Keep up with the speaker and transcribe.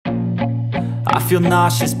I feel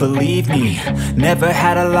nauseous, believe me. Never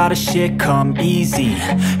had a lot of shit come easy.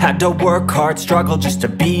 Had to work hard, struggle just to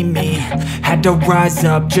be me. Had to rise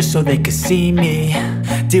up just so they could see me.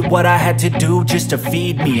 Did what I had to do just to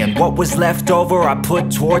feed me. And what was left over I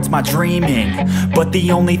put towards my dreaming. But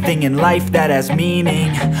the only thing in life that has meaning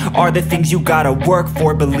are the things you gotta work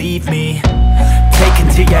for, believe me. Take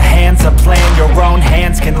into your hands a plan. Your own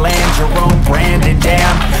hands can land your own brand. And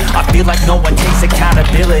damn, I feel like no one takes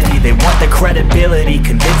accountability. They want the credibility,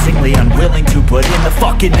 convincingly unwilling to put in the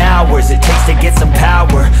fucking hours it takes to get some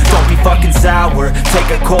power. Don't be fucking sour, take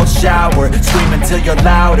a cold shower. Scream until you're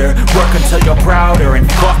louder, work until you're prouder. And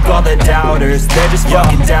fuck all the doubters, they're just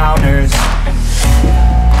fucking downers.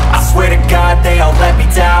 I swear to God they all let me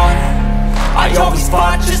down. I always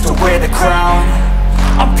fought just to wear the crown.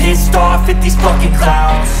 I'm pissed off at these fucking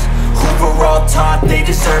clowns who were all taught they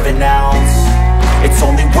deserve an ounce. It's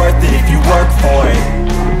only worth it if you work for it.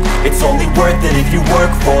 It's only worth it if you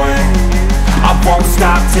work for it. I won't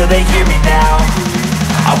stop till they hear me now.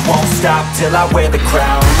 I won't stop till I wear the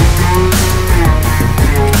crown.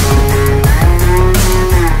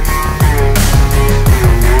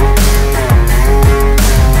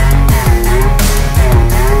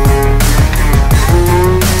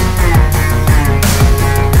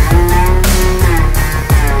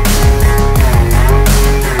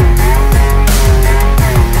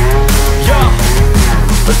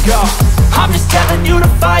 I'm just telling you to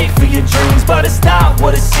fight for your dreams, but it's not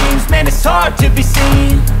what it seems. Man, it's hard to be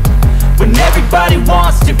seen when everybody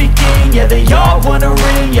wants to be king. Yeah, they all wanna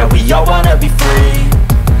ring, yeah, we all wanna be free.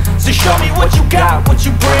 So show me what you got, what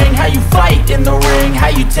you bring, how you fight in the ring, how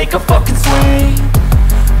you take a fucking swing.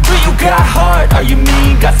 Do you got heart, are you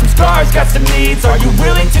mean? Got some scars, got some needs, are you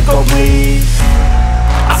willing to go bleed?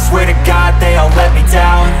 I swear to God they all let me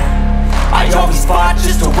down. I always fought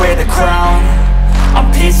just to wear the crown. I'm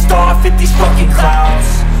pissed off at these fucking clowns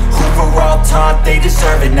who were all taught they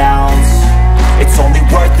deserve an ounce. It's only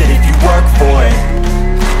worth it if you work for it.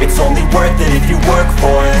 It's only worth it if you work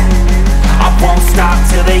for it. I won't stop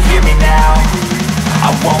till they hear me now.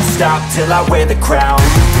 I won't stop till I wear the crown.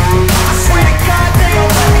 I swear to God they all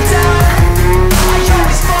let me down. I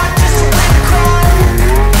always fought just to wear the crown.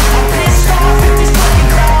 I'm pissed off at these fucking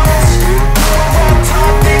clowns who were all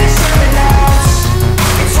taught they deserve an ounce.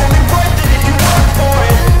 It's only worth it if you work for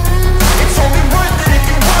it. It's only worth it if you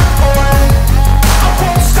work for it. I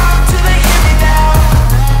won't stop till they hear me now.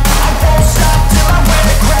 I won't stop till I wear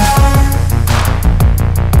the crown.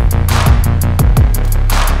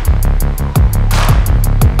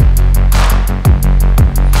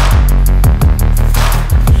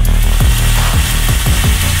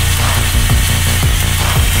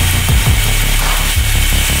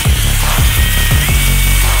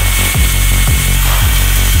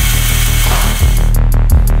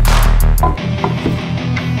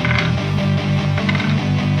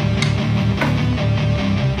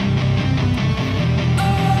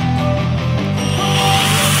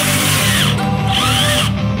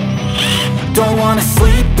 Don't wanna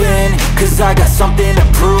sleep in, cause I got something to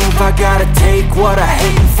prove. I gotta take what I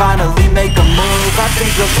hate and finally make a move. I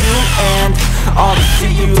think of you and all the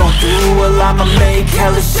shit you don't do. Well, I'ma make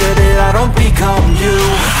hella sure that I don't become you.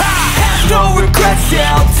 I have no regrets,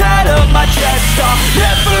 yeah, I'll tie up my chest. I'll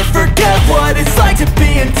never forget what it's like to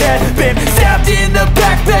be in debt. Been stabbed in the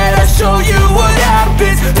back bed, I'll show you what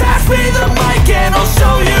happens. Pass me the mic and I'll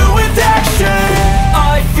show you with action.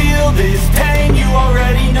 I feel this pain, you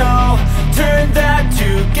already know. Turn that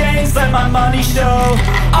to gains, let my money show.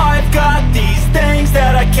 I've got these things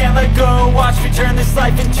that I can't let go. Watch me turn this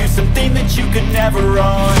life into something that you could never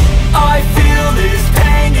own. I feel this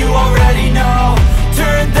pain, you already know.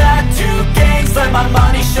 Turn that to gains, let my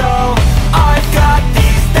money show. I've got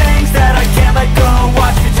these things that I can't let go.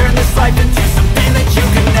 Watch me turn this life into something that you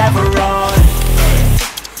could never own.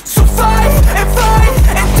 So fight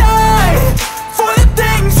and die for the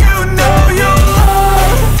things you know you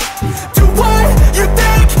love. Do what you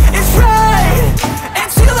think is right, and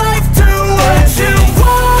see life do what you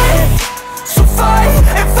want. So fight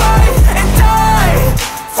and die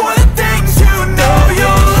for the things you know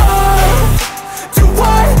you love. Do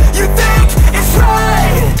what you think is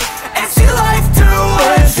right, and see life do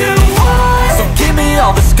what you want. So give me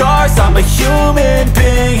all the scars, I'm a human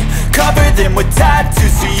being. Cover them with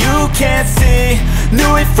tattoos so you can't see.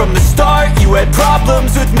 Knew it from the start, you had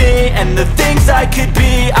problems with me and the things I could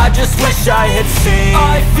be, I just wish I had seen.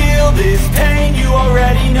 I feel this pain, you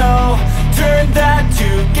already know. Turn that to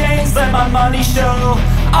gains, let my money show.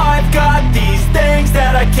 I've got these things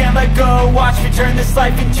that I can't let go. Watch me turn this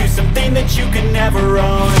life into something that you could never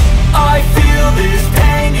own. I feel this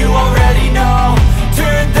pain, you already know.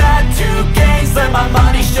 Turn that to gains,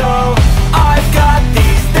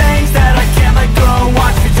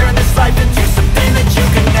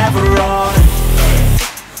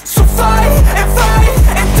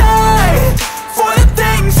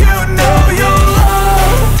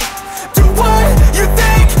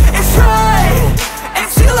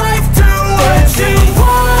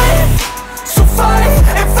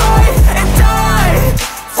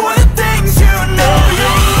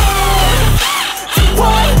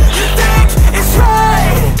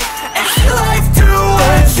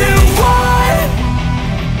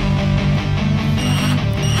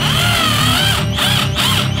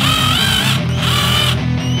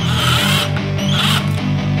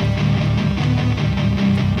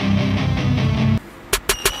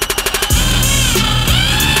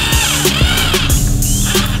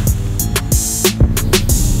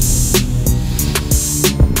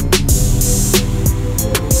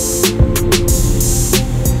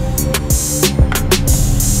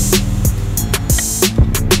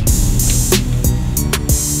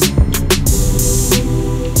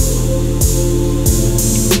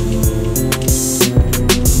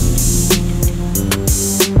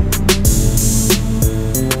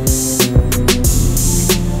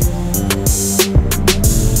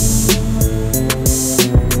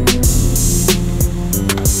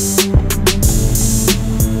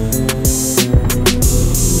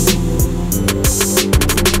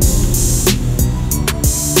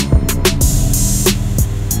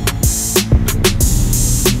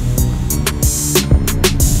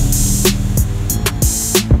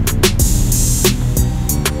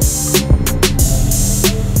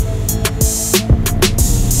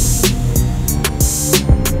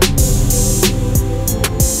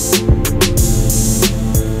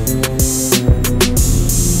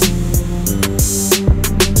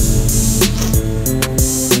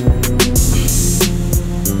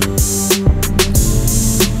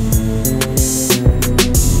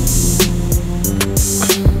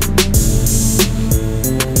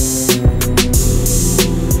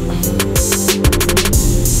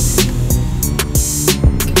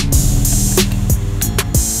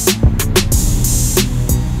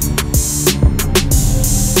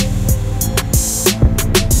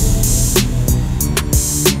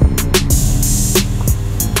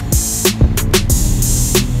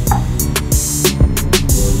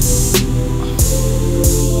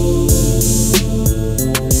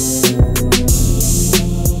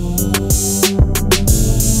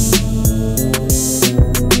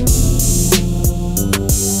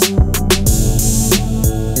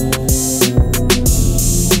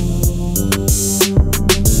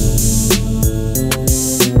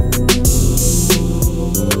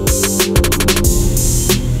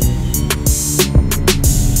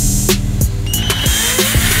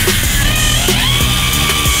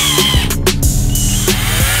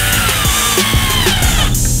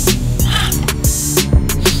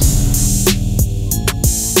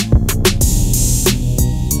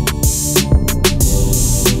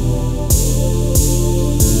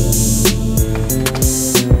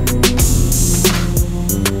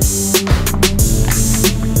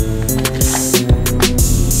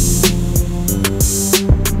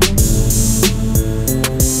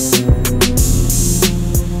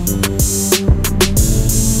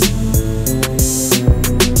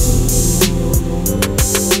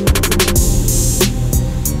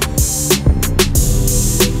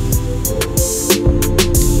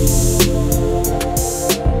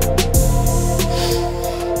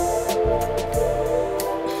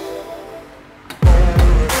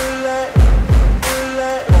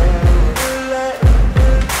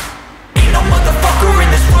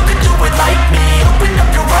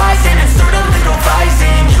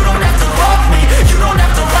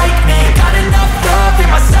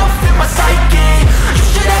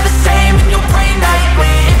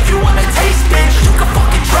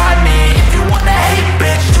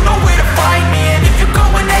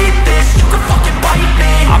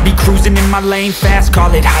 cruising in my lane fast,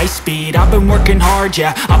 call it high speed. I've been working hard,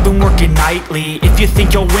 yeah, I've been working nightly. If you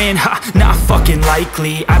think you'll win, ha, not fucking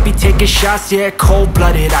likely. I be taking shots, yeah,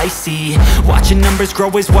 cold-blooded, icy. Watching numbers grow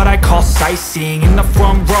is what I call sightseeing. In the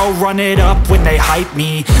front row, run it up when they hype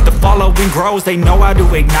me. The following grows, they know how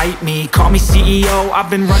to ignite me. Call me CEO, I've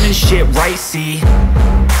been running shit right, see.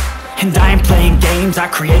 And I ain't playing games, I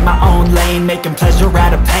create my own lane, making pleasure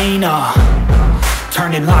out of pain,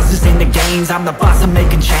 turning losses into gains. I'm the boss, I'm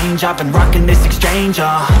making change. I've been rocking this exchange,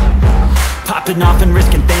 popping off and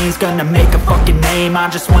risking things. Gonna make a fucking name, I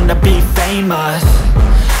just wanna be famous.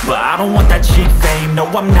 But I don't want that cheap fame, no,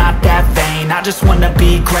 I'm not that vain. I just wanna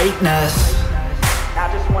be greatness. I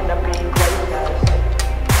just wanna be greatness.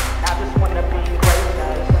 I just wanna be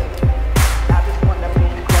greatness. I just wanna be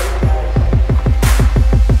greatness.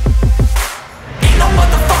 Ain't no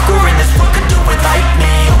motherfucker in this world could do it like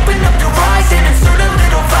me. Open up your eyes and insert a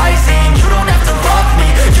little rising. You don't have to love me,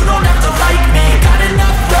 you don't have to like me. Got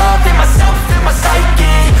enough love in myself, in my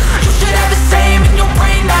psyche. You should have the same in your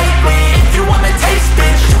brain nightly. If you wanna taste,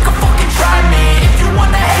 bitch, you can fucking try me. If you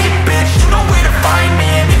wanna hate, bitch, you know where to find me.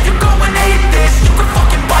 And if you go and hate this, you can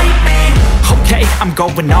fucking bite me. Okay, I'm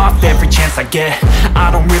going off every chance I get. I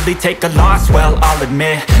don't really take a loss, well, I'll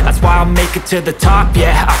admit. That's why I'll make it to the top,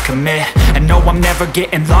 yeah, I commit. And no, I'm never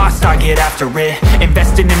getting lost, I get after it.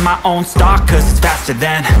 Investing in my own stock, cause it's faster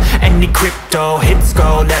than any crypto hits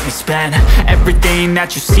go, let me spend. Everything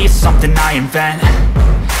that you see is something I invent.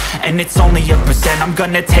 And it's only a percent. I'm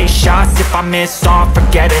gonna take shots. If I miss all,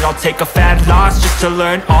 forget it. I'll take a fat loss just to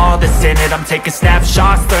learn all that's in it. I'm taking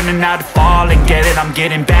snapshots, learning how to fall and get it. I'm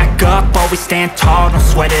getting back up, always stand tall, don't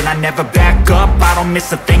sweat it. I never back up, I don't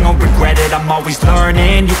miss a thing or regret it. I'm always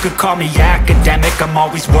learning, you could call me academic. I'm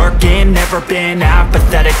always working, never been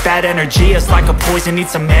apathetic. That energy is like a poison,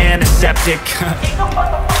 needs some antiseptic. Ain't no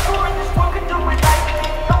motherfucker in this world can do it like me.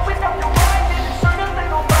 Open up your mind and insert a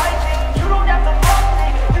little rising. You don't have to love me,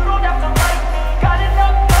 you don't have to like me. Got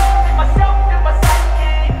enough love in myself, in my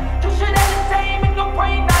psyche. You should have the same in your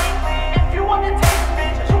brain nightly. If you wanna taste,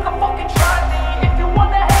 bitch, you can fucking try me. If you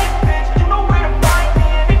wanna hate, bitch, you know where to find me.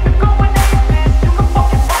 And if you go and hate this, you can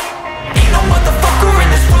fucking fight me. Ain't no motherfucker in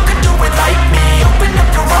this world can do it like me. Open up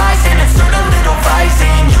your eyes and insert a little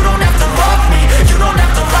rising. You don't have to love me, you don't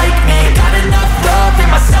have to like me. Got enough love in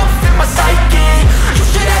myself, in my psyche. You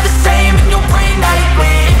should have the same in your brain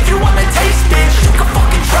nightly. If you wanna taste, bitch, you can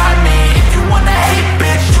fucking try me. If you wanna hate,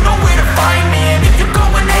 bitch, you know where to find me. And if you go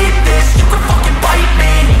and hate this, you can fucking bite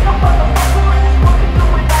me. Ain't no motherfucker in this world can do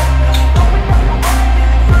it like me. Open up your mind and insert a little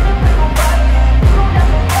rising. You don't have to love me, you don't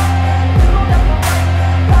have to like me. Got enough love in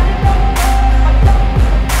myself.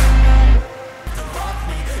 To love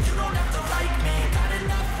me, you don't have to like me. Got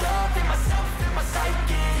enough love in myself, in my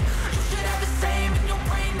psyche. You should have the same in your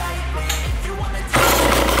brain nightly. If you wanna taste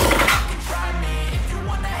it, you can try me. If you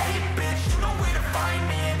wanna hate, bitch, you know where to find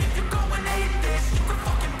me. And if you go and hate this, you can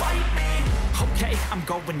fucking bite me. Okay, I'm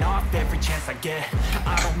going off every chance I get.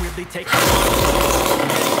 I don't really take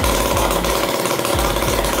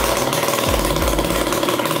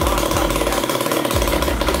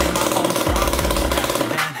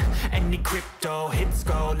any crypto hits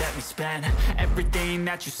go, let me spend. Everything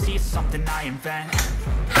that you see is something I invent.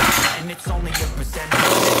 And it's only a percent.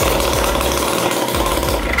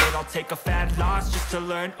 I'll take a fat loss just to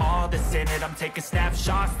learn all that's in it. I'm taking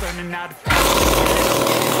snapshots, learning how to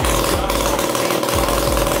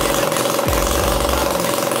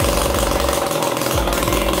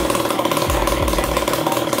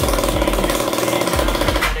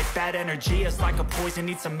that energy is like a poison,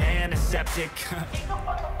 needs some antiseptic.